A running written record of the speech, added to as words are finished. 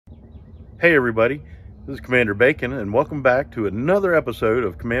Hey everybody, this is Commander Bacon and welcome back to another episode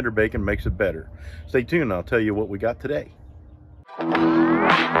of Commander Bacon Makes It Better. Stay tuned, I'll tell you what we got today.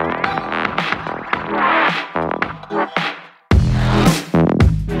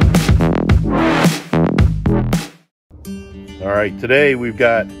 Alright, today we've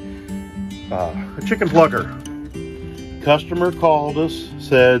got a chicken plucker. Customer called us,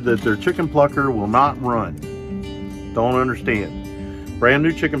 said that their chicken plucker will not run. Don't understand. Brand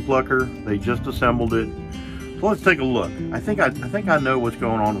new chicken plucker, they just assembled it. So let's take a look. I think I know what's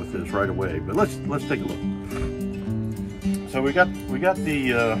going on with this right away, but let's take a look. So we got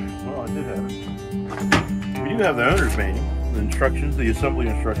the well, I did have it. We do have the owner's manual, the instructions, the assembly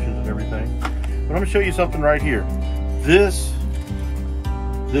instructions and everything. But I'm going to show you something right here. This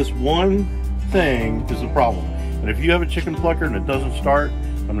one thing is the problem. And if you have a chicken plucker and it doesn't start,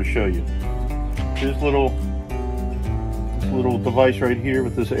 I'm going to show you. This little device right here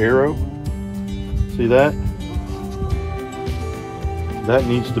with this arrow. See that? That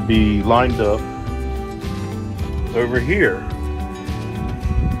needs to be lined up over here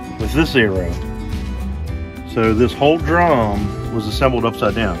with this arrow. So this whole drum was assembled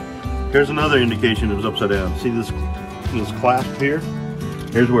upside down. Here's another indication it was upside down. See this clasp here?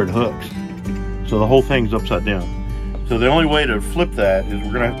 Here's where it hooks. So the whole thing's upside down. So the only way to flip that is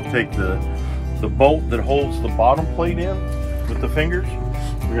we're gonna have to take the bolt that holds the bottom plate in with the fingers.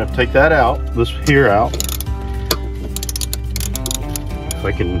 We're gonna take that out, this here out. If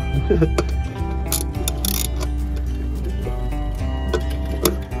I can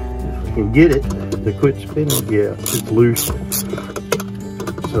get it to quit spinning. Yeah, it's loose.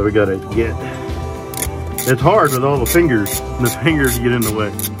 So we gotta get, it's hard with all the fingers, and the fingers get in the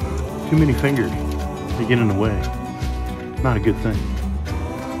way. Too many fingers, they get in the way. Not a good thing.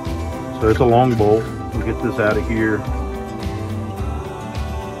 So it's a long bolt. We'll get this out of here.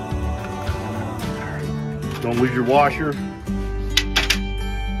 Don't lose your washer.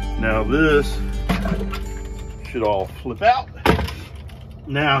 Now this should all flip out.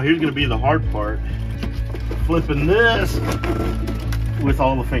 Now here's gonna be the hard part. Flipping this with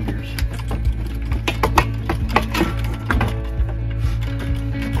all the fingers.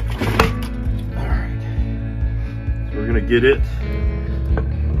 All right, so we're gonna get it.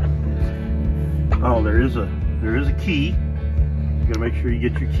 Oh, there is a key. You gotta make sure you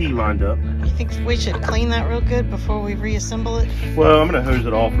get your key lined up. You think we should clean that real good before we reassemble it? Well, I'm gonna hose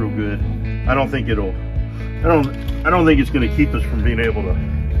it off real good. I don't think it's gonna keep us from being able to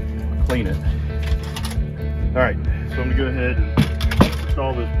clean it. All right, so I'm gonna go ahead and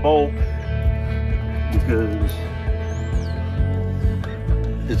install this bolt because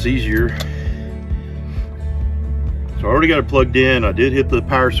it's easier. So I already got it plugged in. I did hit the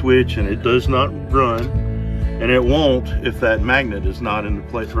power switch and it does not run. And it won't if that magnet is not in the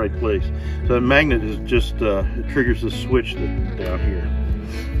right place. So that magnet is just, it triggers the switch down here.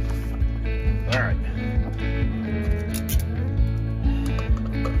 All right.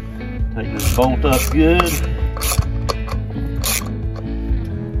 Take this bolt up good.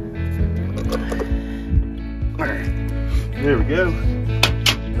 All right. There we go.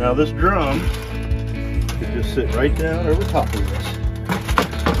 Now this drum could just sit right down over top of this.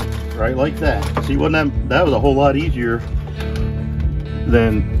 Right like that. See, wasn't that was a whole lot easier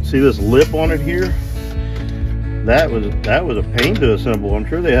than, see this lip on it here? That was a pain to assemble. I'm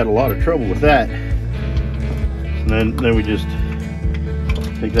sure they had a lot of trouble with that. And then we just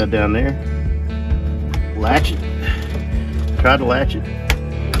take that down there, latch it. Try to latch it.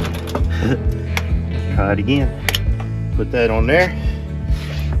 Try it again. Put that on there.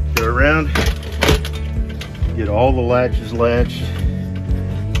 Go around. Get all the latches latched.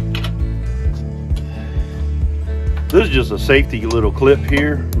 This is just a safety little clip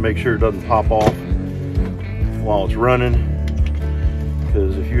here. Make sure it doesn't pop off while it's running.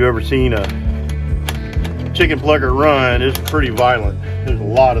 Because if you've ever seen a chicken plucker run, it's pretty violent. There's a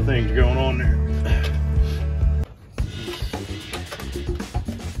lot of things going on there.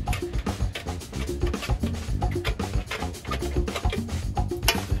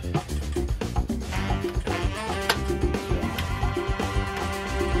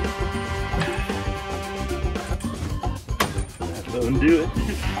 Undo it.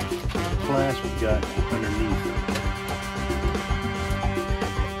 Clasp we got underneath.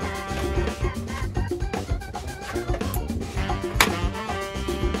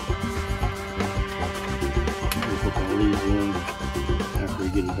 We'll put all these in after we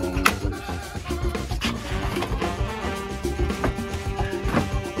get it all in place.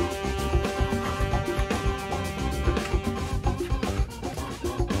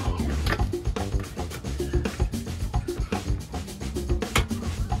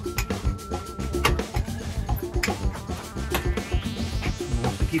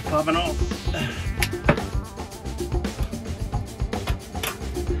 keep popping off.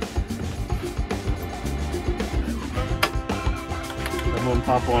 Some of them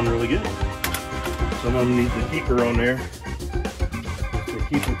pop on really good. Some of them need the keeper on there to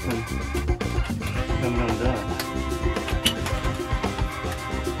keep it from coming undone.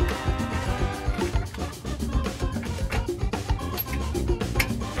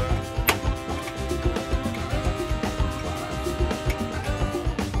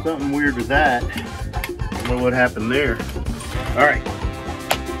 Something weird with that. I don't know what happened there. All right,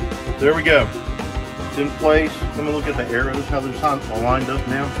 there we go. It's in place. Let me look at the arrows, how they're lined up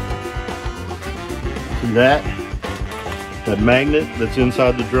now. See that? That magnet that's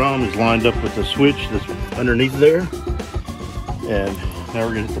inside the drum is lined up with the switch that's underneath there. And now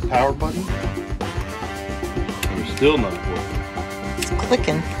we're gonna hit the power button. It's still not working. It's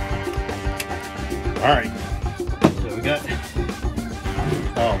clicking. All right, so we got,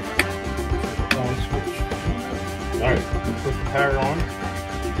 on switch. All right, put the power on.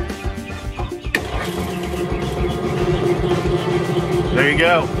 There you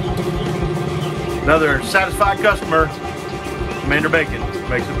go. Another satisfied customer. Commander Bacon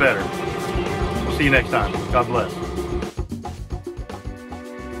makes it better. See you next time. God bless.